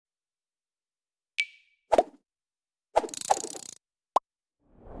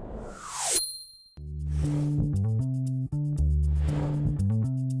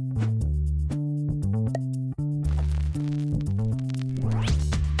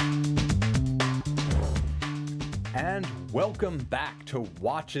Welcome back to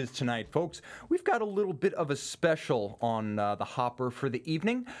Watches Tonight, folks. We've got a little bit of a special on the hopper for the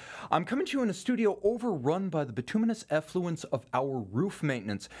evening. I'm coming to you in a studio overrun by the bituminous effluence of our roof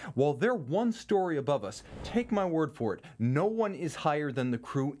maintenance. While they're one story above us, take my word for it, no one is higher than the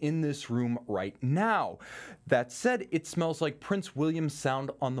crew in this room right now. That said, it smells like Prince William's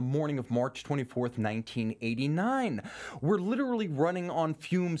sound on the morning of March 24th, 1989. We're literally running on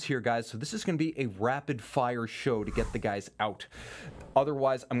fumes here, guys, so this is going to be a rapid-fire show to get the guys out.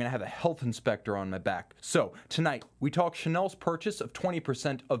 Otherwise, I'm going to have a health inspector on my back. So, tonight, we talk Chanel's purchase of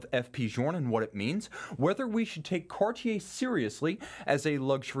 20% of FP Journe and what it means, whether we should take Cartier seriously as a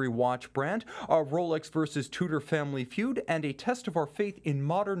luxury watch brand, a Rolex versus Tudor family feud, and a test of our faith in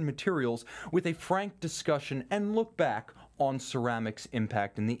modern materials with a frank discussion and look back on ceramics'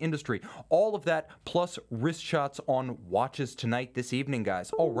 impact in the industry. All of that plus wrist shots on watches tonight this evening,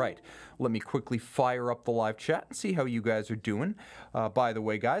 guys. All right, let me quickly fire up the live chat and see how you guys are doing. By the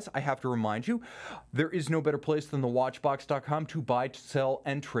way, guys, I have to remind you, there is no better place than the Watchbox.com to buy, sell,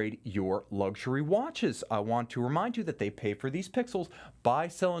 and trade your luxury watches. I want to remind you that they pay for these pixels. Buy,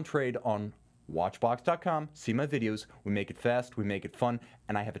 sell, and trade on Watchbox.com. See my videos. We make it fast, we make it fun,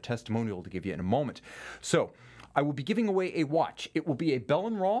 and I have a testimonial to give you in a moment. So, I will be giving away a watch. It will be a Bell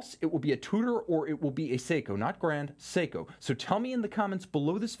 & Ross, it will be a Tudor, or it will be a Seiko. Not Grand, Seiko. So tell me in the comments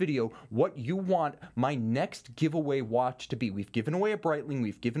below this video what you want my next giveaway watch to be. We've given away a Breitling,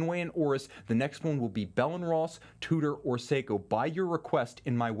 we've given away an Oris. The next one will be Bell & Ross, Tudor, or Seiko. By your request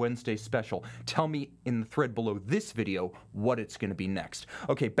in my Wednesday special. Tell me in the thread below this video what it's going to be next.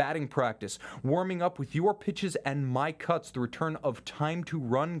 Okay, batting practice. Warming up with your pitches and my cuts. The return of Time to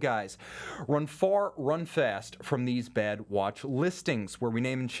Run, guys. Run far, run fast from these bad watch listings, where we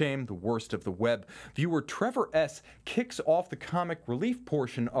name and shame the worst of the web. Viewer Trevor S. kicks off the comic relief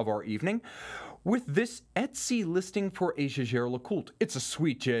portion of our evening with this Etsy listing for a Jaeger LeCoultre. It's a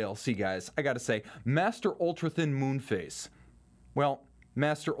sweet JLC, guys. I gotta say, Master Ultra Thin Moonface. Well,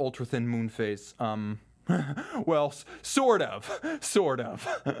 Master Ultra Thin Moonface, well, sort of.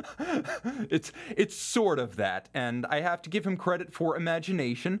 It's sort of that, and I have to give him credit for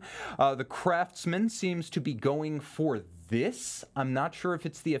imagination. The craftsman seems to be going for this. I'm not sure if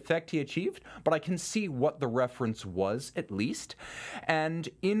it's the effect he achieved, but I can see what the reference was, at least. And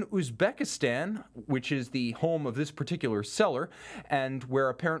in Uzbekistan, which is the home of this particular seller, and where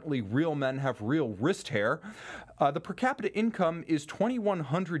apparently real men have real wrist hair, the per capita income is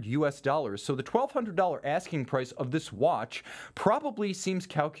 $2,100 US, so the $1,200 asking price of this watch probably seems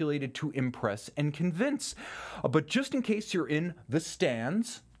calculated to impress and convince. But just in case you're in the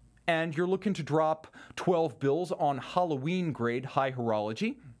stands, and you're looking to drop 12 bills on Halloween grade high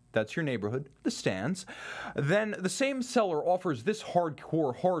horology, that's your neighborhood, the stands, then the same seller offers this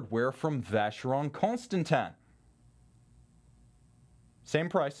hardcore hardware from Vacheron Constantin. Same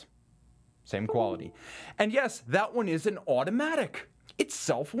price, same quality. And yes, that one is an automatic. It's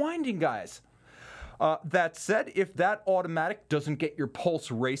self-winding, guys. That said, if that automatic doesn't get your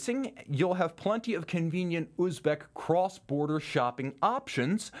pulse racing, you'll have plenty of convenient Uzbek cross-border shopping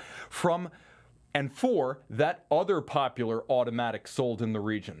options from and for that other popular automatic sold in the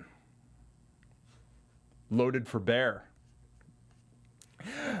region. Loaded for bear.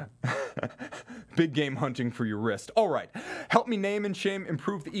 Big game hunting for your wrist. All right, help me name and shame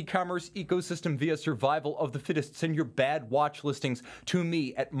improve the e-commerce ecosystem via survival of the fittest. Send your bad watch listings to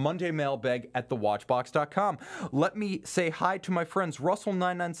me at mondaymailbag@thewatchbox.com. Let me say hi to my friends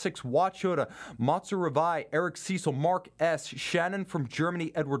Russell996, Watch Yoda, Matsu Ravai, Eric Cecil, Mark S, Shannon from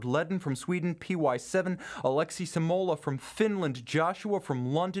Germany, Edward Ledden from Sweden, PY7, Alexi Simola from Finland, Joshua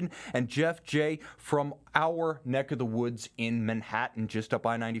from London, and Jeff J from our neck of the woods in Manhattan, just up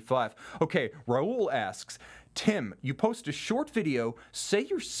I-95. Okay, Raul asks, Tim, you post a short video, say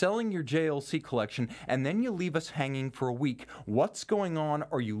you're selling your JLC collection, and then you leave us hanging for a week. What's going on?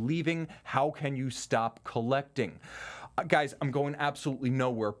 Are you leaving? How can you stop collecting? Guys, I'm going absolutely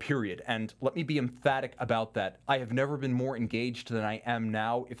nowhere, period. And let me be emphatic about that. I have never been more engaged than I am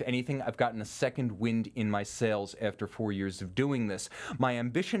now. If anything, I've gotten a second wind in my sails after 4 years of doing this. My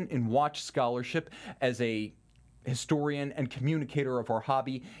ambition in watch scholarship as a historian and communicator of our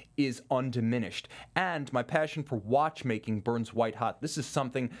hobby is undiminished. And my passion for watchmaking burns white hot. This is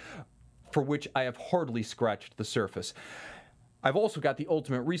something for which I have hardly scratched the surface. I've also got the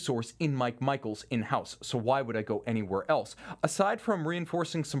ultimate resource in Mike Michaels in-house, so why would I go anywhere else? Aside from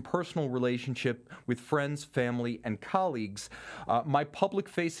reinforcing some personal relationship with friends, family, and colleagues, my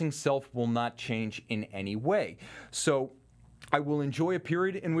public-facing self will not change in any way. So I will enjoy a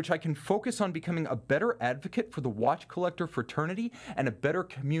period in which I can focus on becoming a better advocate for the watch collector fraternity and a better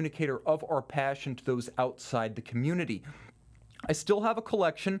communicator of our passion to those outside the community. I still have a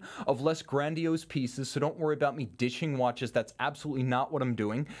collection of less grandiose pieces, so don't worry about me ditching watches. That's absolutely not what I'm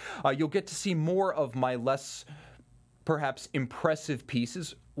doing. You'll get to see more of my less, perhaps, impressive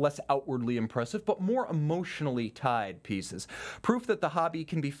pieces, less outwardly impressive, but more emotionally tied pieces. Proof that the hobby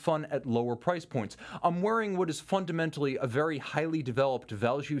can be fun at lower price points. I'm wearing what is fundamentally a very highly developed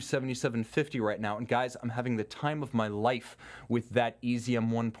Value 7750 right now, and guys, I'm having the time of my life with that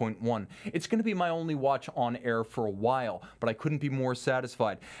EZM 1.1. It's going to be my only watch on air for a while, but I couldn't be more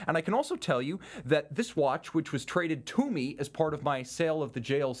satisfied. And I can also tell you that this watch, which was traded to me as part of my sale of the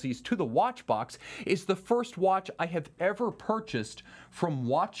JLCs to the Watchbox, is the first watch I have ever purchased from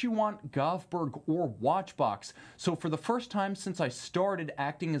What You Want, Govberg, or Watchbox. So for the first time since I started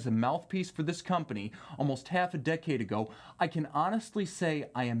acting as a mouthpiece for this company almost half a decade ago, I can honestly say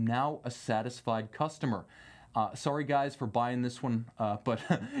I am now a satisfied customer. Sorry guys for buying this one, but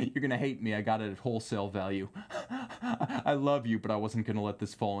you're gonna hate me. I got it at wholesale value. I love you, but I wasn't gonna let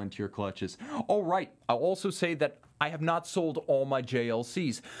this fall into your clutches. All right, I'll also say that I have not sold all my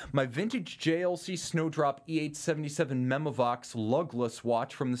JLCs. My vintage JLC Snowdrop E877 Memovox lugless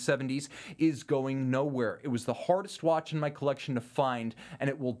watch from the 70s is going nowhere. It was the hardest watch in my collection to find, and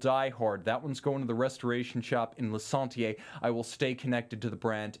it will die hard. That one's going to the restoration shop in Le Sentier. I will stay connected to the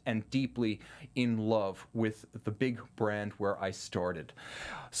brand and deeply in love with the big brand where I started.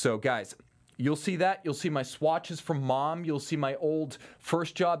 So guys, you'll see that. You'll see my swatches from Mom. You'll see my old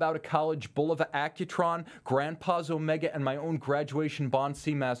first job out of college Bulova Accutron, Grandpa's Omega, and my own graduation Bond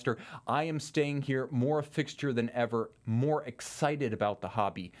Seamaster. I am staying here more a fixture than ever, more excited about the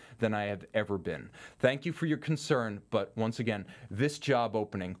hobby than I have ever been. Thank you for your concern, but once again, this job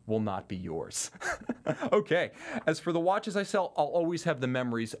opening will not be yours. Okay, as for the watches I sell, I'll always have the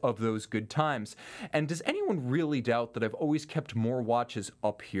memories of those good times. And does anyone really doubt that I've always kept more watches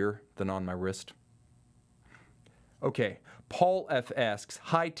up here than on my wrist? Okay, Paul F. asks,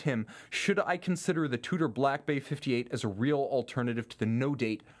 "Hi Tim, should I consider the Tudor Black Bay 58 as a real alternative to the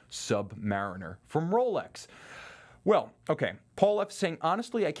no-date Submariner from Rolex?" Well, okay, Paul F. saying,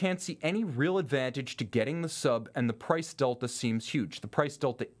 "Honestly, I can't see any real advantage to getting the sub, and the price delta seems huge." The price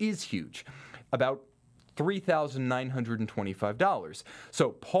delta is huge, about $3,925. So,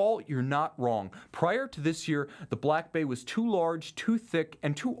 Paul, you're not wrong. Prior to this year, the Black Bay was too large, too thick,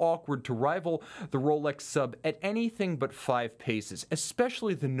 and too awkward to rival the Rolex sub at anything but 5 paces,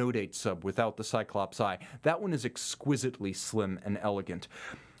 especially the no-date sub without the Cyclops eye. That one is exquisitely slim and elegant.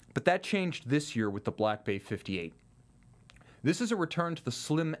 But that changed this year with the Black Bay 58. This is a return to the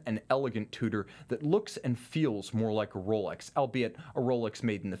slim and elegant Tudor that looks and feels more like a Rolex, albeit a Rolex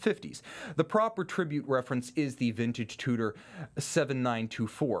made in the 50s. The proper tribute reference is the vintage Tudor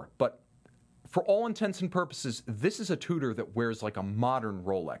 7924, but for all intents and purposes, this is a Tudor that wears like a modern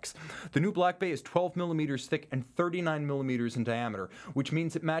Rolex. The new Black Bay is 12 millimeters thick and 39 millimeters in diameter, which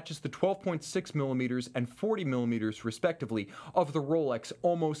means it matches the 12.6 millimeters and 40 millimeters, respectively, of the Rolex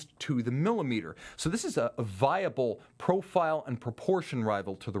almost to the millimeter. So this is a viable profile and proportion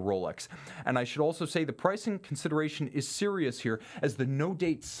rival to the Rolex. And I should also say the pricing consideration is serious here, as the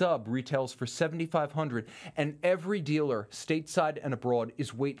no-date sub retails for $7,500, and every dealer, stateside and abroad,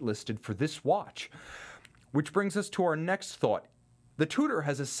 is waitlisted for this watch. Which brings us to our next thought. The Tudor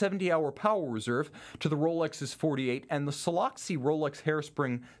has a 70-hour power reserve to the Rolex's 48, and the Soloxy Rolex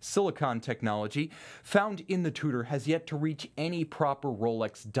hairspring silicon technology found in the Tudor has yet to reach any proper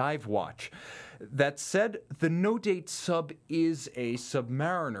Rolex dive watch. That said, the no-date sub is a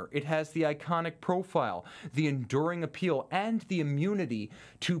Submariner. It has the iconic profile, the enduring appeal, and the immunity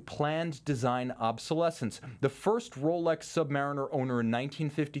to planned design obsolescence. The first Rolex Submariner owner in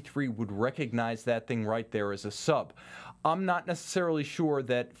 1953 would recognize that thing right there as a sub. I'm not necessarily sure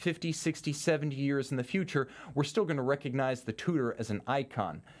that 50, 60, 70 years in the future, we're still going to recognize the Tudor as an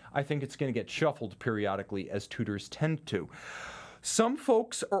icon. I think it's going to get shuffled periodically, as Tudors tend to. Some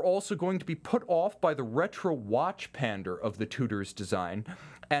folks are also going to be put off by the retro watch pander of the Tudor's design,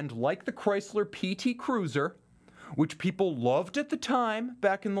 and like the Chrysler PT Cruiser, which people loved at the time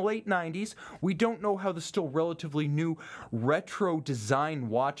back in the late 90s, we don't know how the still relatively new retro design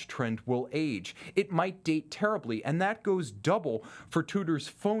watch trend will age. It might date terribly, and that goes double for Tudor's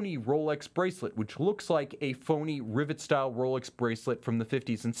phony Rolex bracelet, which looks like a phony rivet-style Rolex bracelet from the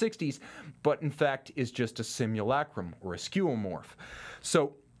 50s and 60s, but in fact is just a simulacrum or a skeuomorph.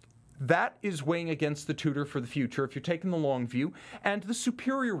 So That is weighing against the Tudor for the future if you're taking the long view, and the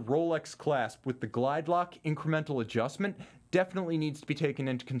superior Rolex clasp with the glide lock incremental adjustment definitely needs to be taken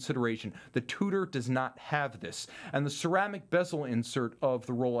into consideration. The Tudor does not have this, and the ceramic bezel insert of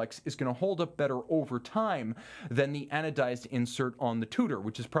the Rolex is going to hold up better over time than the anodized insert on the Tudor,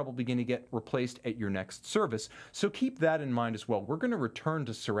 which is probably going to get replaced at your next service. So keep that in mind as well. We're going to return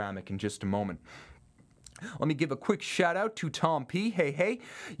to ceramic in just a moment. Let me give a quick shout out to Tom P. Hey, hey.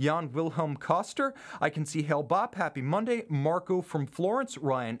 Jan Wilhelm Koster. I can see Hale Bop. Happy Monday. Marco from Florence.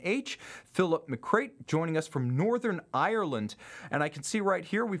 Ryan H. Philip McCrate joining us from Northern Ireland. And I can see right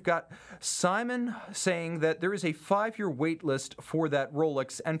here we've got Simon saying that there is a 5-year wait list for that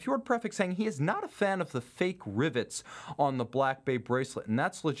Rolex. And Fjord Prefix saying he is not a fan of the fake rivets on the Black Bay bracelet. And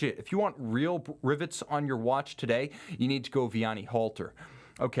that's legit. If you want real rivets on your watch today, you need to go Vianney Halter.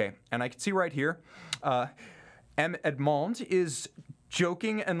 Okay, and I can see right here, M. Edmond is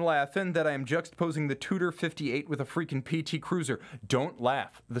joking and laughing that I am juxtaposing the Tudor 58 with a freaking PT Cruiser. Don't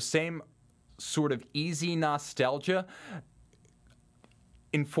laugh. The same sort of easy nostalgia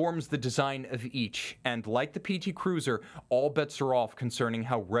informs the design of each. And like the PT Cruiser, all bets are off concerning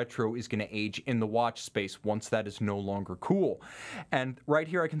how retro is going to age in the watch space once that is no longer cool. And right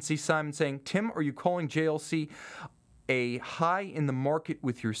here I can see Simon saying, Tim, are you calling JLC a high in the market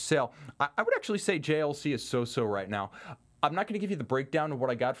with your sale? I would actually say JLC is so-so right now. I'm not going to give you the breakdown of what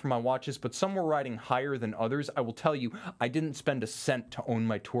I got for my watches, but some were riding higher than others. I will tell you, I didn't spend a cent to own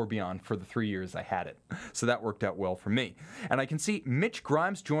my Tourbillon for the 3 years I had it. So that worked out well for me. And I can see Mitch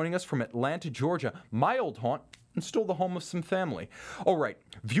Grimes joining us from Atlanta, Georgia, my old haunt, and still the home of some family. All right,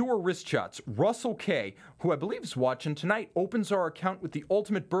 viewer wrist shots. Russell K., who I believe is watching tonight, opens our account with the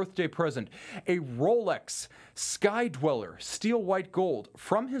ultimate birthday present, a Rolex Sky Dweller, steel white gold,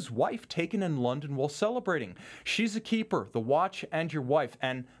 from his wife, taken in London while celebrating. She's a keeper, the watch and your wife.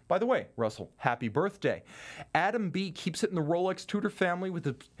 And by the way, Russell, happy birthday. Adam B. keeps it in the Rolex Tudor family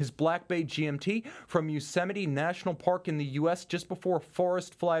with his Black Bay GMT from Yosemite National Park in the U.S. just before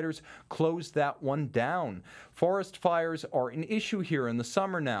forest fires closed that one down. Forest fires are an issue here in the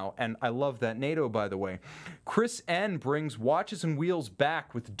summer now, and I love that NATO, by the way. Chris N. brings watches and wheels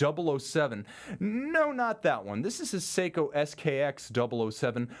back with 007. No, not that one. This is his Seiko SKX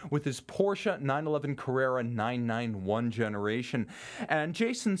 007 with his Porsche 911 Carrera 991 generation. And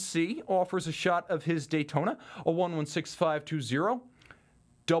Jason C. offers a shot of his Daytona, a 116520,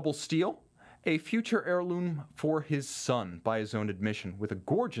 double steel, a future heirloom for his son, by his own admission, with a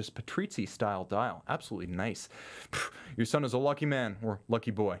gorgeous Patrizzi-style dial. Absolutely nice. Your son is a lucky man, or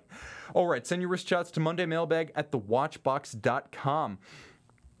lucky boy. All right, send your wrist shots to mondaymailbag@thewatchbox.com.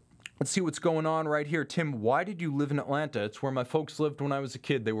 Let's see what's going on right here. Tim, why did you live in Atlanta? It's where my folks lived when I was a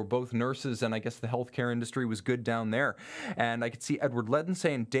kid. They were both nurses, and I guess the healthcare industry was good down there. And I could see Edward Ledden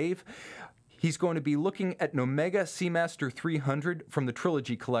saying, Dave, he's going to be looking at an Omega Seamaster 300 from the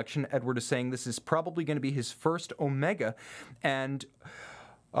Trilogy collection. Edward is saying this is probably going to be his first Omega. And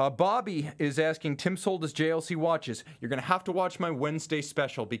Bobby is asking, Tim sold his JLC watches. You're going to have to watch my Wednesday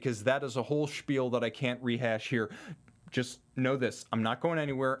special because that is a whole spiel that I can't rehash here. Just know this, I'm not going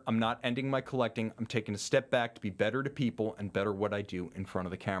anywhere. I'm not ending my collecting. I'm taking a step back to be better to people and better what I do in front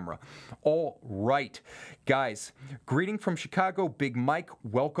of the camera. All right, guys, greeting from Chicago, Big Mike,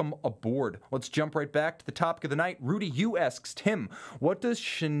 welcome aboard. Let's jump right back to the topic of the night. Rudy U asks, Tim, what does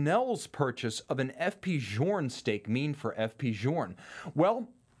Chanel's purchase of an FP Journe stake mean for FP Journe? Well,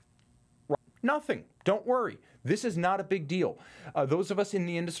 nothing. Don't worry. This is not a big deal. Those of us in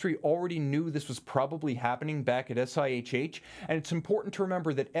the industry already knew this was probably happening back at SIHH, and it's important to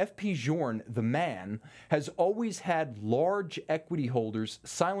remember that FP Journe, the man, has always had large equity holders,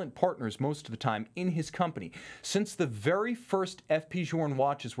 silent partners most of the time, in his company. Since the very first FP Journe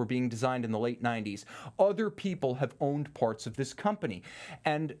watches were being designed in the late 90s, other people have owned parts of this company.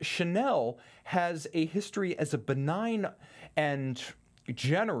 And Chanel has a history as a benign and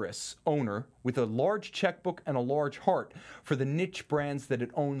generous owner with a large checkbook and a large heart for the niche brands that it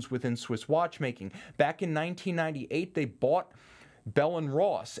owns within Swiss watchmaking. Back in 1998, they bought Bell &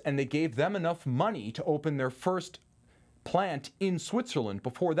 Ross, and they gave them enough money to open their first plant in Switzerland.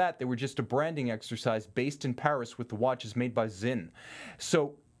 Before that, they were just a branding exercise based in Paris with the watches made by Zinn.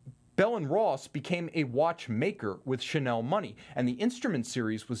 So Bell & Ross became a watchmaker with Chanel money, and the Instrument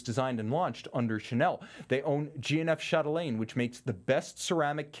series was designed and launched under Chanel. They own G&F Chatelaine, which makes the best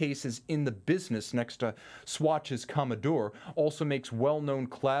ceramic cases in the business next to Swatch's Commodore, also makes well-known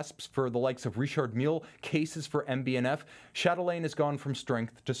clasps for the likes of Richard Mille, cases for MB&F. Chatelaine has gone from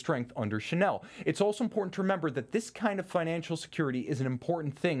strength to strength under Chanel. It's also important to remember that this kind of financial security is an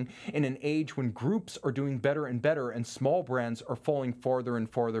important thing in an age when groups are doing better and better and small brands are falling farther and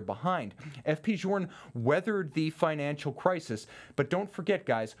farther behind. behind. FP Journe weathered the financial crisis, but don't forget,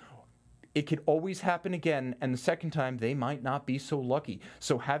 guys, it could always happen again, and the second time, they might not be so lucky.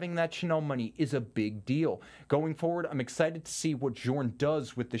 So having that Chanel money is a big deal. Going forward, I'm excited to see what Journe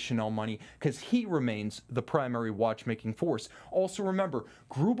does with the Chanel money, because he remains the primary watchmaking force. Also remember,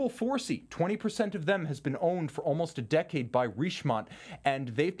 Greubel Forsey, 20% of them has been owned for almost a decade by Richemont, and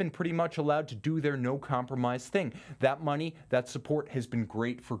they've been pretty much allowed to do their no-compromise thing. That money, that support has been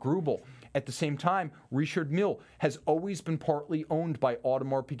great for Greubel. At the same time, Mille has always been partly owned by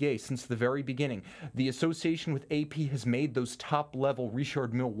Audemars Piguet since the very beginning. The association with AP has made those top-level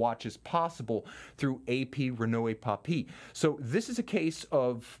Mille watches possible through AP Renault et Papy. So this is a case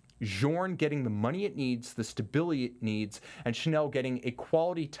of Journe getting the money it needs, the stability it needs, and Chanel getting a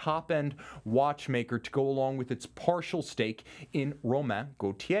quality top-end watchmaker to go along with its partial stake in Romain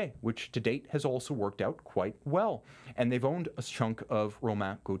Gaultier, which to date has also worked out quite well. And they've owned a chunk of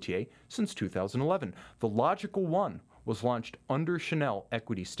Romain Gaultier since 2011. The logical one was launched under Chanel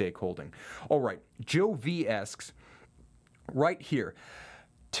equity stakeholding. All right, Joe V asks, right here,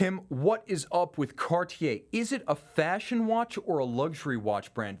 Tim, what is up with Cartier? Is it a fashion watch or a luxury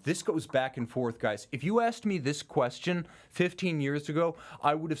watch brand? This goes back and forth, guys. If you asked me this question 15 years ago,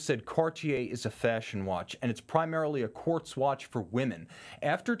 I would have said Cartier is a fashion watch, and it's primarily a quartz watch for women.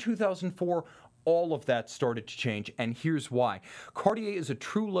 After 2004, all of that started to change, and here's why. Cartier is a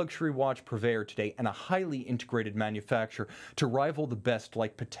true luxury watch purveyor today and a highly integrated manufacturer to rival the best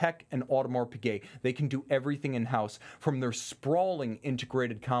like Patek and Audemars Piguet. They can do everything in-house from their sprawling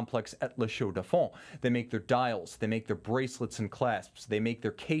integrated complex at Le Chaux de Fonds. They make their dials, they make their bracelets and clasps, they make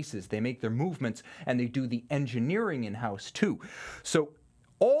their cases, they make their movements, and they do the engineering in-house too. So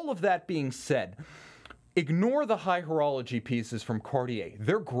all of that being said, ignore the high horology pieces from Cartier.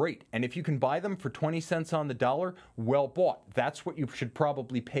 They're great, and if you can buy them for 20 cents on the dollar, well bought. That's what you should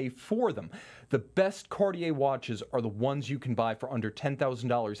probably pay for them. The best Cartier watches are the ones you can buy for under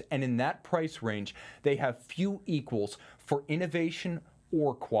 $10,000, and in that price range, they have few equals for innovation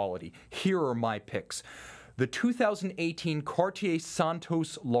or quality. Here are my picks. The 2018 Cartier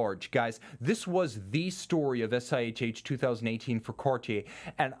Santos Large. Guys, this was the story of SIHH 2018 for Cartier,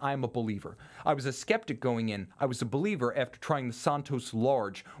 and I'm a believer. I was a skeptic going in. I was a believer after trying the Santos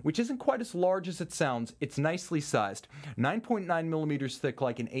Large, which isn't quite as large as it sounds. It's nicely sized. 9.9 millimeters thick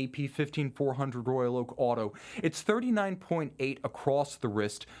like an AP 15400 Royal Oak Auto. It's 39.8 across the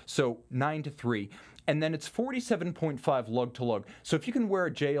wrist, so 9:3. And then it's 47.5 lug to lug. So if you can wear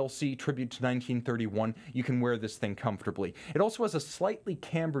a JLC tribute to 1931, you can wear this thing comfortably. It also has a slightly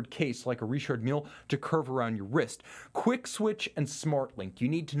cambered case like a Richard Mille to curve around your wrist. Quick Switch and Smart Link. You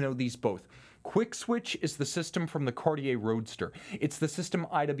need to know these both. Quick Switch is the system from the Cartier Roadster. It's the system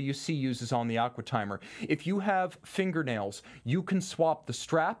IWC uses on the Aquatimer. If you have fingernails, you can swap the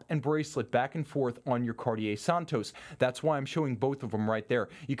strap and bracelet back and forth on your Cartier Santos. That's why I'm showing both of them right there.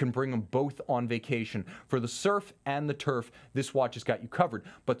 You can bring them both on vacation. For the surf and the turf, this watch has got you covered.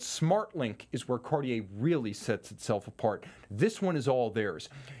 But Smart Link is where Cartier really sets itself apart. This one is all theirs.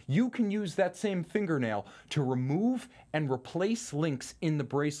 You can use that same fingernail to remove and replace links in the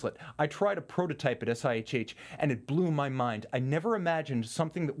bracelet. I tried a prototype at SIHH, and it blew my mind. I never imagined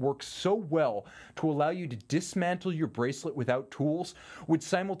something that works so well to allow you to dismantle your bracelet without tools would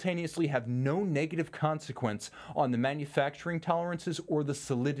simultaneously have no negative consequence on the manufacturing tolerances or the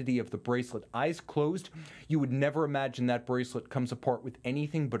solidity of the bracelet. Eyes closed, you would never imagine that bracelet comes apart with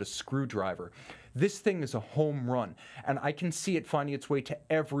anything but a screwdriver. This thing is a home run, and I can see it finding its way to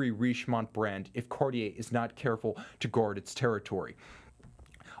every Richemont brand if Cartier is not careful to guard its territory.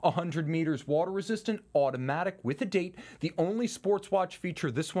 100 meters water resistant, automatic with a date. The only sports watch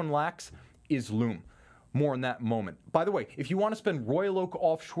feature this one lacks is lume. More in that moment. By the way, if you want to spend Royal Oak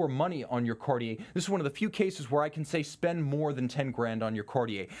offshore money on your Cartier, this is one of the few cases where I can say spend more than 10 grand on your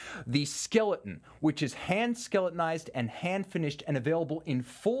Cartier. The skeleton, which is hand skeletonized and hand finished and available in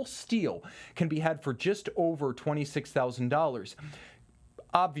full steel, can be had for just over $26,000.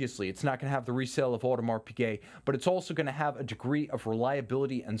 Obviously, it's not going to have the resale of Audemars Piguet, but it's also going to have a degree of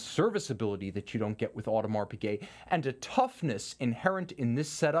reliability and serviceability that you don't get with Audemars Piguet, and a toughness inherent in this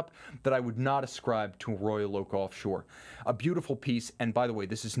setup that I would not ascribe to a Royal Oak offshore. A beautiful piece, and by the way,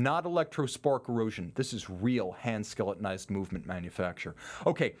 this is not electro spark erosion. This is real hand skeletonized movement manufacture.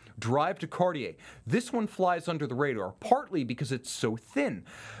 Okay, drive to Cartier. This one flies under the radar, partly because it's so thin.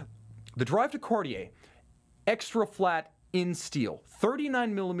 The drive to Cartier, extra flat, in steel,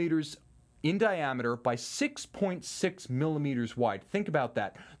 39 millimeters in diameter by 6.6 millimeters wide. Think about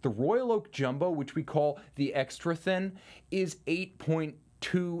that. The Royal Oak Jumbo, which we call the extra thin, is 8.2,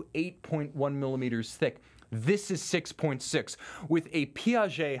 8.1 millimeters thick. This is 6.6 with a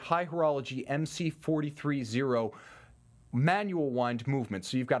Piaget High Horology MC430 manual wind movement.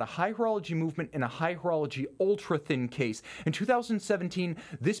 So you've got a high horology movement and a high horology ultra thin case. In 2017,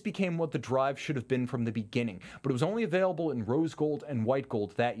 this became what the drive should have been from the beginning, but it was only available in rose gold and white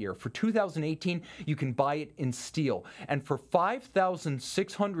gold that year. For 2018, you can buy it in steel. And for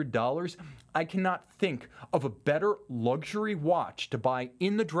 $5,600, I cannot think of a better luxury watch to buy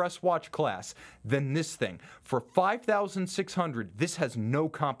in the dress watch class than this thing. For $5,600, this has no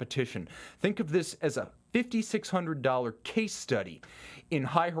competition. Think of this as a $5,600 case study in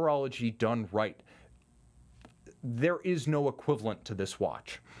high horology done right. There is no equivalent to this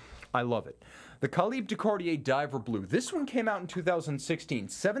watch. I love it. The Calibre de Cartier Diver Blue. This one came out in 2016.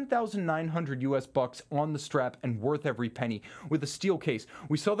 $7,900 US bucks on the strap and worth every penny with a steel case.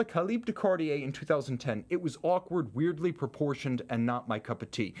 We saw the Calibre de Cartier in 2010. It was awkward, weirdly proportioned, and not my cup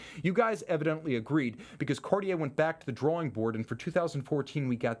of tea. You guys evidently agreed because Cartier went back to the drawing board, and for 2014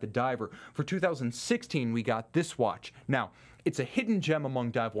 we got the Diver. For 2016 we got this watch. Now, it's a hidden gem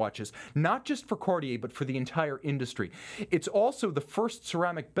among dive watches, not just for Cartier, but for the entire industry. It's also the first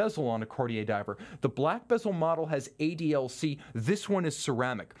ceramic bezel on a Cartier diver. The black bezel model has ADLC. This one is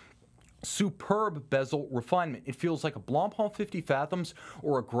ceramic. Superb bezel refinement. It feels like a Blancpain 50 Fathoms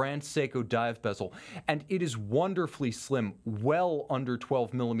or a Grand Seiko dive bezel, and it is wonderfully slim, well under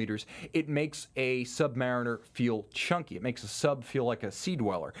 12 millimeters. It makes a Submariner feel chunky. It makes a sub feel like a sea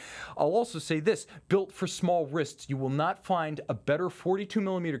dweller. I'll also say this, built for small wrists. You will not find a better 42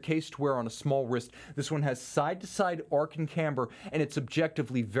 millimeter case to wear on a small wrist. This one has side-to-side arc and camber, and it's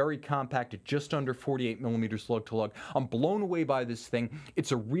objectively very compact at just under 48 millimeters lug to lug. I'm blown away by this thing.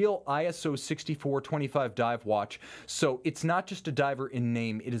 It's a real ISO 6425 dive watch, so it's not just a diver in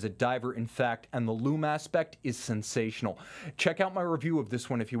name, it is a diver in fact, and the lume aspect is sensational. Check out my review of this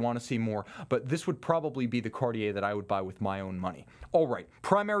one if you want to see more, but this would probably be the Cartier that I would buy with my own money. All right,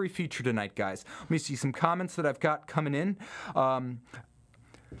 primary feature tonight, guys. Let me see some comments that I've got coming in. I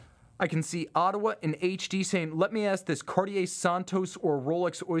can see Ottawa in HD saying, let me ask this, Cartier Santos or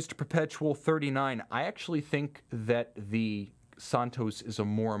Rolex Oyster Perpetual 39? I actually think that the Santos is a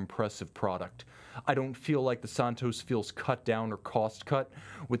more impressive product. I don't feel like the Santos feels cut down or cost cut.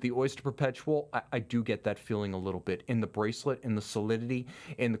 With the Oyster Perpetual, I do get that feeling a little bit. In the bracelet, in the solidity,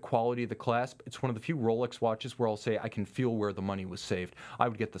 in the quality of the clasp, it's one of the few Rolex watches where I'll say I can feel where the money was saved. I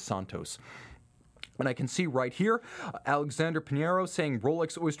would get the Santos. And I can see right here, Alexander Pinheiro saying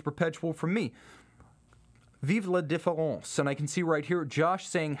Rolex Oyster Perpetual from me. Vive la différence. And I can see right here, Josh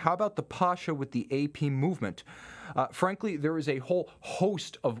saying, how about the Pasha with the AP movement? Frankly, there is a whole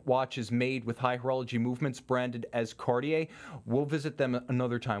host of watches made with high horology movements branded as Cartier. We'll visit them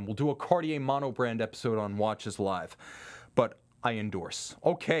another time. We'll do a Cartier mono-brand episode on Watches Live. But I endorse.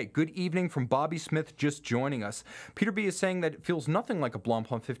 Okay, good evening from Bobby Smith just joining us. Peter B is saying that it feels nothing like a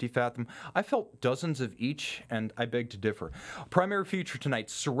Blancpain 50 Fathom. I felt dozens of each, and I beg to differ. Primary feature tonight,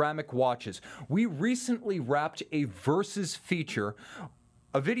 ceramic watches. We recently wrapped a Versus feature,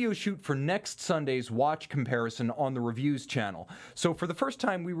 a video shoot for next Sunday's watch comparison on the Reviews channel. So for the first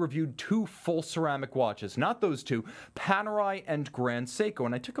time, we reviewed two full ceramic watches, not those two, Panerai and Grand Seiko,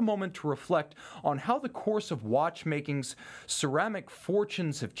 and I took a moment to reflect on how the course of watchmaking's ceramic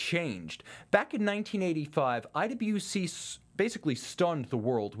fortunes have changed. Back in 1985, IWC basically stunned the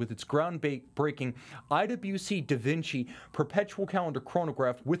world with its groundbreaking IWC Da Vinci perpetual calendar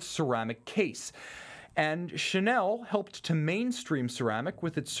chronograph with ceramic case. And Chanel helped to mainstream ceramic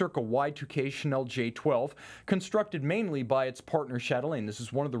with its circa Y2K Chanel J12, constructed mainly by its partner Chatelaine. This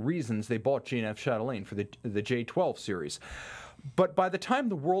is one of the reasons they bought G&F Chatelaine for the J12 series. But by the time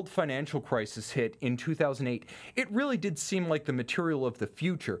the world financial crisis hit in 2008, it really did seem like the material of the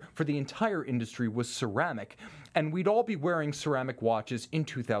future for the entire industry was ceramic, and we'd all be wearing ceramic watches in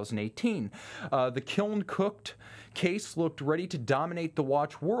 2018. The kiln-cooked case looked ready to dominate the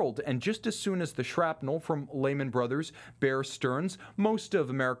watch world, and just as soon as the shrapnel from Lehman Brothers, Bear Stearns, most of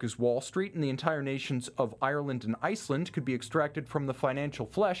America's Wall Street, and the entire nations of Ireland and Iceland could be extracted from the financial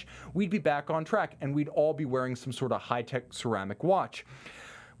flesh, we'd be back on track, and we'd all be wearing some sort of high-tech ceramic watch.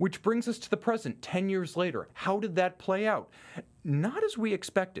 Which brings us to the present, 10 years later. How did that play out? Not as we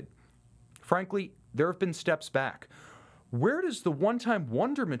expected. Frankly, there have been steps back. Where does the one-time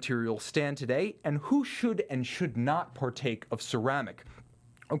wonder material stand today, and who should and should not partake of ceramic?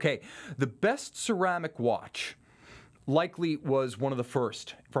 Okay, the best ceramic watch likely was one of the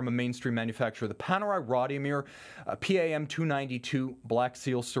first, from a mainstream manufacturer, the Panerai Rodimer PAM 292 Black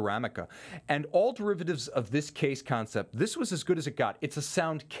Seal Ceramica. And all derivatives of this case concept, this was as good as it got. It's a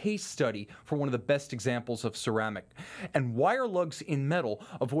sound case study for one of the best examples of ceramic. And wire lugs in metal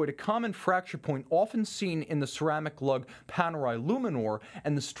avoid a common fracture point often seen in the ceramic lug Panerai Luminor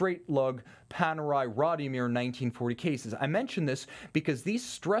and the straight lug Panerai Rodimer 1940 cases. I mention this because these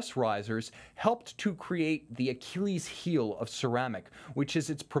stress risers helped to create the Achilles heel of ceramic, which is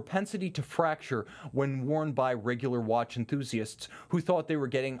its propensity to fracture when worn by regular watch enthusiasts who thought they were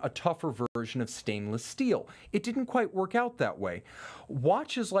getting a tougher version of stainless steel. It didn't quite work out that way.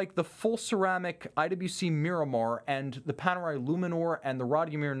 Watches like the full ceramic IWC Miramar and the Panerai Luminor and the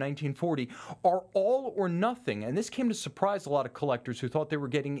Rodimer 1940 are all or nothing, and this came to surprise a lot of collectors who thought they were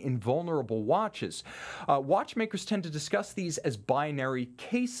getting invulnerable watches. Watchmakers tend to discuss these as binary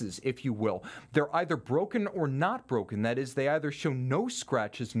cases, if you will. They're either broken or not broken. That is, they either show no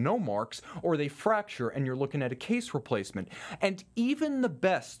scratches, no marks, or they fracture and you're looking at a case replacement. And even the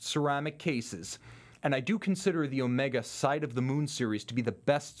best ceramic cases, and I do consider the Omega Side of the Moon series to be the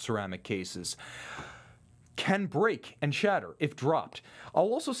best ceramic cases, can break and shatter if dropped. I'll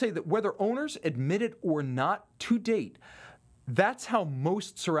also say that whether owners admit it or not to date, that's how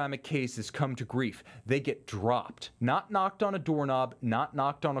most ceramic cases come to grief. They get dropped. Not knocked on a doorknob, not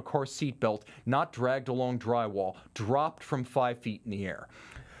knocked on a car seatbelt, not dragged along drywall, dropped from 5 feet in the air.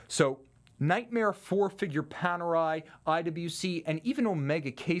 So, nightmare four-figure Panerai, IWC, and even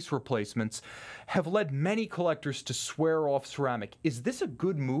Omega case replacements have led many collectors to swear off ceramic. Is this a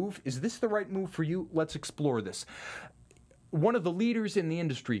good move? Is this the right move for you? Let's explore this. One of the leaders in the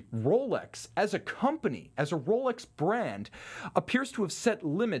industry, Rolex, as a company, as a Rolex brand, appears to have set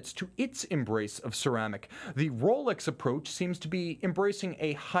limits to its embrace of ceramic. The Rolex approach seems to be embracing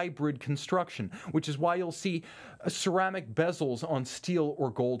a hybrid construction, which is why you'll see ceramic bezels on steel or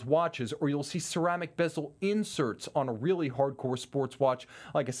gold watches, or you'll see ceramic bezel inserts on a really hardcore sports watch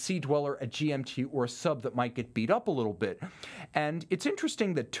like a Sea Dweller, a GMT, or a Sub that might get beat up a little bit. And it's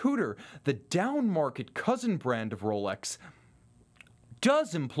interesting that Tudor, the down-market cousin brand of Rolex,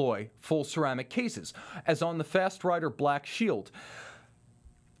 does employ full ceramic cases, as on the Fast Rider Black Shield.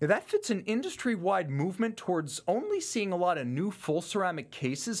 That fits an industry-wide movement towards only seeing a lot of new full ceramic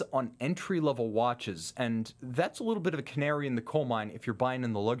cases on entry-level watches, and that's a little bit of a canary in the coal mine if you're buying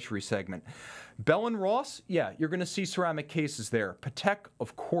in the luxury segment. Bell & Ross, yeah, you're going to see ceramic cases there. Patek,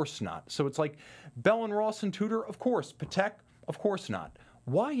 of course not. So it's like Bell & Ross and Tudor, of course. Patek, of course not.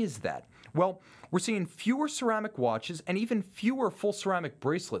 Why is that? Well, we're seeing fewer ceramic watches and even fewer full ceramic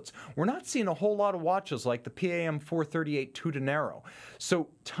bracelets. We're not seeing a whole lot of watches like the PAM 438 Tutanero. So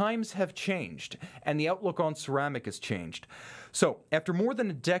times have changed, and the outlook on ceramic has changed. So, after more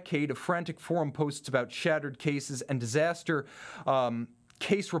than a decade of frantic forum posts about shattered cases and disaster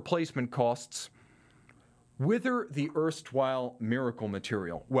case replacement costs, whither the erstwhile miracle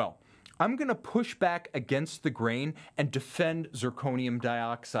material? Well, I'm going to push back against the grain and defend zirconium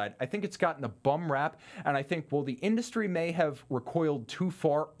dioxide. I think it's gotten a bum rap, and I think, while the industry may have recoiled too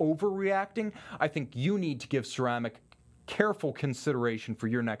far, overreacting, I think you need to give ceramic careful consideration for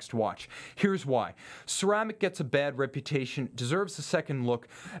your next watch. Here's why. Ceramic gets a bad reputation, deserves a second look.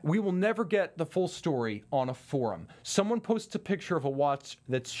 We will never get the full story on a forum. Someone posts a picture of a watch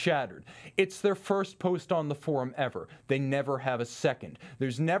that's shattered. It's their first post on the forum ever. They never have a second.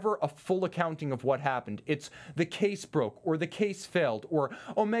 There's never a full accounting of what happened. It's the case broke, or the case failed, or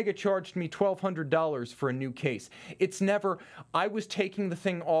Omega charged me $1,200 for a new case. It's never, I was taking the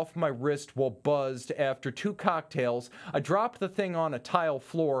thing off my wrist while buzzed after 2 cocktails. I dropped the thing on a tile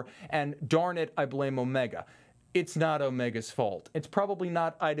floor, and darn it, I blame Omega. It's not Omega's fault. It's probably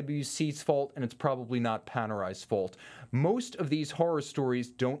not IWC's fault, and it's probably not Panerai's fault. Most of these horror stories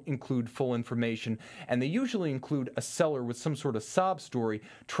don't include full information, and they usually include a seller with some sort of sob story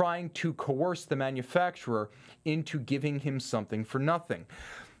trying to coerce the manufacturer into giving him something for nothing.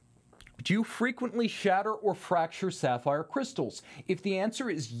 Do you frequently shatter or fracture sapphire crystals? If the answer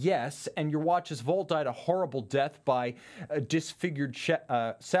is yes, and your watch has all died a horrible death by a disfigured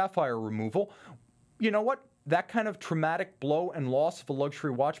sapphire removal, you know what? That kind of traumatic blow and loss of a luxury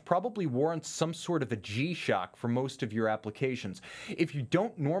watch probably warrants some sort of a G-shock for most of your applications. If you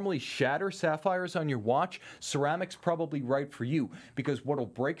don't normally shatter sapphires on your watch, ceramic's probably right for you, because what'll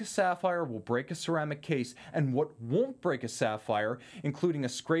break a sapphire will break a ceramic case, and what won't break a sapphire, including a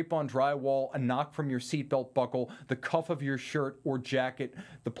scrape on drywall, a knock from your seatbelt buckle, the cuff of your shirt or jacket,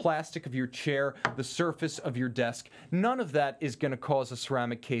 the plastic of your chair, the surface of your desk, none of that is going to cause a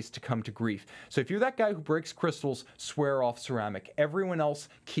ceramic case to come to grief. So if you're that guy who breaks crystals, swear off ceramic. Everyone else,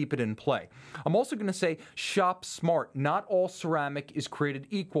 keep it in play. I'm also going to say shop smart. Not all ceramic is created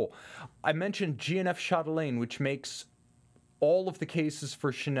equal. I mentioned G&F Chatelaine, which makes all of the cases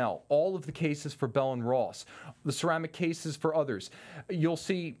for Chanel, all of the cases for Bell & Ross, the ceramic cases for others. You'll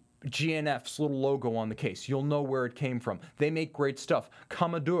see G&F's little logo on the case. You'll know where it came from. They make great stuff.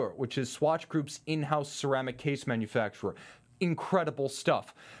 Commodore, which is Swatch Group's in-house ceramic case manufacturer. Incredible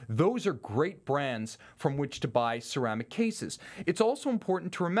stuff. Those are great brands from which to buy ceramic cases. It's also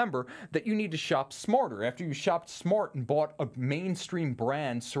important to remember that you need to shop smarter. After you shopped smart and bought a mainstream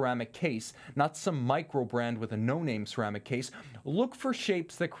brand ceramic case, not some micro brand with a no-name ceramic case, look for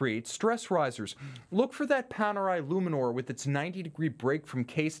shapes that create stress risers. Look for that Panerai Luminor with its 90-degree break from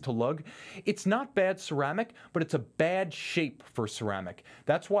case to lug. It's not bad ceramic, but it's a bad shape for ceramic.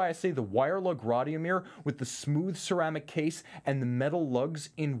 That's why I say the wire lug Radiomir with the smooth ceramic case and the metal lugs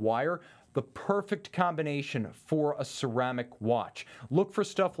in wire, the perfect combination for a ceramic watch. Look for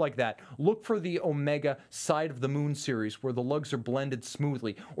stuff like that. Look for the Omega Side of the Moon series where the lugs are blended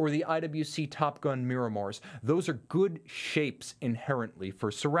smoothly, or the IWC Top Gun Miramars. Those are good shapes inherently for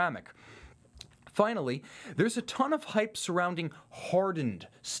ceramic. Finally, there's a ton of hype surrounding hardened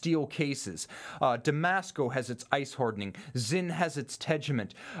steel cases. Damasco has its ice hardening. Zinn has its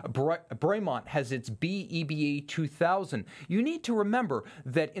Tegiment. Bremont has its BEBA 2000. You need to remember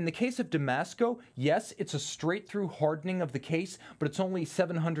that in the case of Damasco, yes, it's a straight-through hardening of the case, but it's only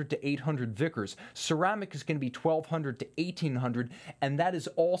 700 to 800 Vickers. Ceramic is going to be 1200 to 1800, and that is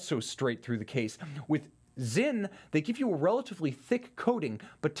also straight through the case. With Zinn, they give you a relatively thick coating,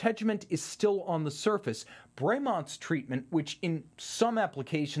 but Tegiment is still on the surface. Bremont's treatment, which in some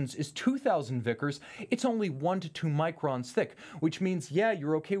applications is 2000 Vickers, it's only 1 to 2 microns thick, which means, yeah,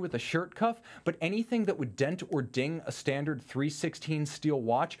 you're okay with a shirt cuff, but anything that would dent or ding a standard 3/16 steel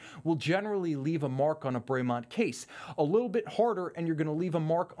watch will generally leave a mark on a Bremont case. A little bit harder, and you're going to leave a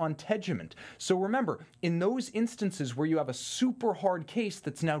mark on Tegiment. So remember, in those instances where you have a super hard case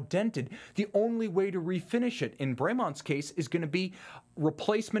that's now dented, the only way to refinish it, in Bremont's case, is going to be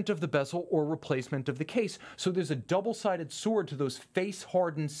replacement of the bezel or replacement of the case. So there's a double-sided sword to those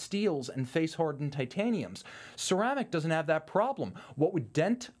face-hardened steels and face-hardened titaniums. Ceramic doesn't have that problem. What would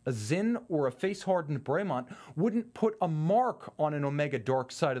dent a Zinn or a face-hardened Bremont wouldn't put a mark on an Omega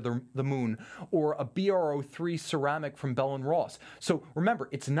Dark Side of the Moon or a BR03 ceramic from Bell & Ross. So remember,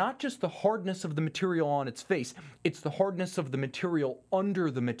 it's not just the hardness of the material on its face, it's the hardness of the material under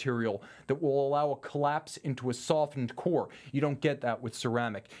the material that will allow a collapse into a softened core. You don't get that with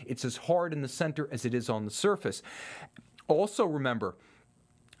ceramic. It's as hard in the center as it is on the surface. Also remember,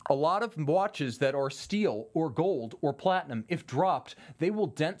 a lot of watches that are steel or gold or platinum, if dropped, they will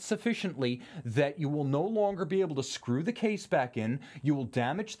dent sufficiently that you will no longer be able to screw the case back in, you will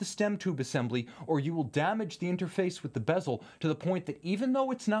damage the stem tube assembly, or you will damage the interface with the bezel to the point that even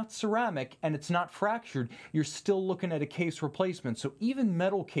though it's not ceramic and it's not fractured, you're still looking at a case replacement. So even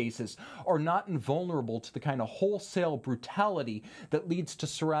metal cases are not invulnerable to the kind of wholesale brutality that leads to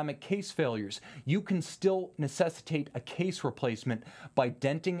ceramic case failures. You can still necessitate a case replacement by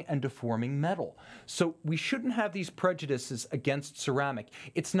denting and deforming metal. So we shouldn't have these prejudices against ceramic.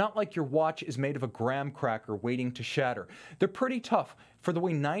 It's not like your watch is made of a graham cracker waiting to shatter. They're pretty tough. For the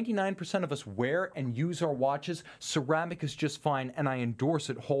way 99% of us wear and use our watches, ceramic is just fine, and I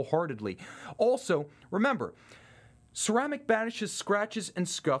endorse it wholeheartedly. Also, remember, ceramic banishes scratches and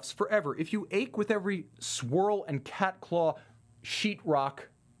scuffs forever. If you ache with every swirl and cat claw sheetrock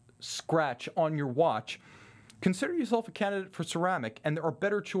scratch on your watch, consider yourself a candidate for ceramic, and there are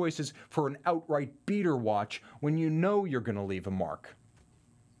better choices for an outright beater watch when you know you're going to leave a mark.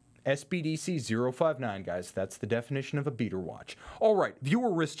 SBDC 059, guys. That's the definition of a beater watch. All right,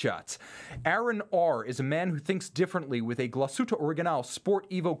 viewer wrist shots. Aaron R. is a man who thinks differently with a Glasuta Original Sport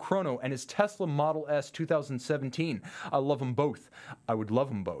Evo Chrono and his Tesla Model S 2017. I love them both. I would love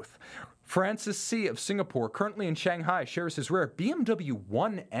them both. Francis C. of Singapore, currently in Shanghai, shares his rare BMW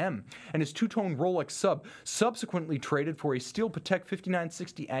 1M and his two-tone Rolex sub, subsequently traded for a Steel Patek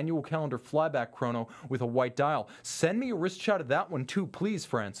 5960 annual calendar flyback chrono with a white dial. Send me a wrist shot of that one too, please,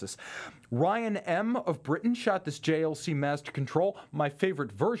 Francis. Ryan M. of Britain shot this JLC Master Control, my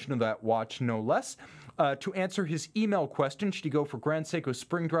favorite version of that watch, no less. To answer his email question, should you go for Grand Seiko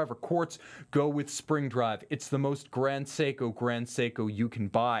Spring Drive or Quartz? Go with Spring Drive. It's the most Grand Seiko you can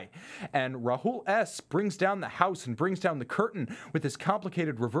buy. And Rahul S. brings down the house and brings down the curtain with his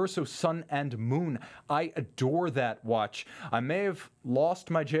complicated Reverso Sun and Moon. I adore that watch. I may have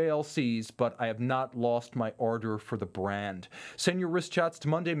lost my JLCs, but I have not lost my ardor for the brand. Send your wrist shots to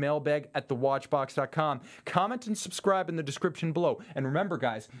mondaymailbag@thewatchbox.com. Comment and subscribe in the description below. And remember,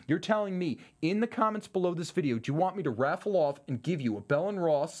 guys, you're telling me in the comments below this video. Do you want me to raffle off and give you a Bell &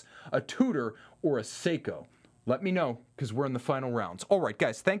 Ross, a Tudor, or a Seiko? Let me know, because we're in the final rounds. All right,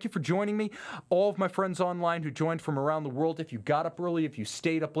 guys, thank you for joining me. All of my friends online who joined from around the world, if you got up early, if you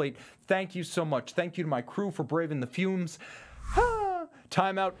stayed up late, thank you so much. Thank you to my crew for braving the fumes.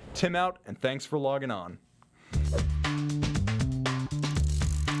 Time out, Tim out, and thanks for logging on.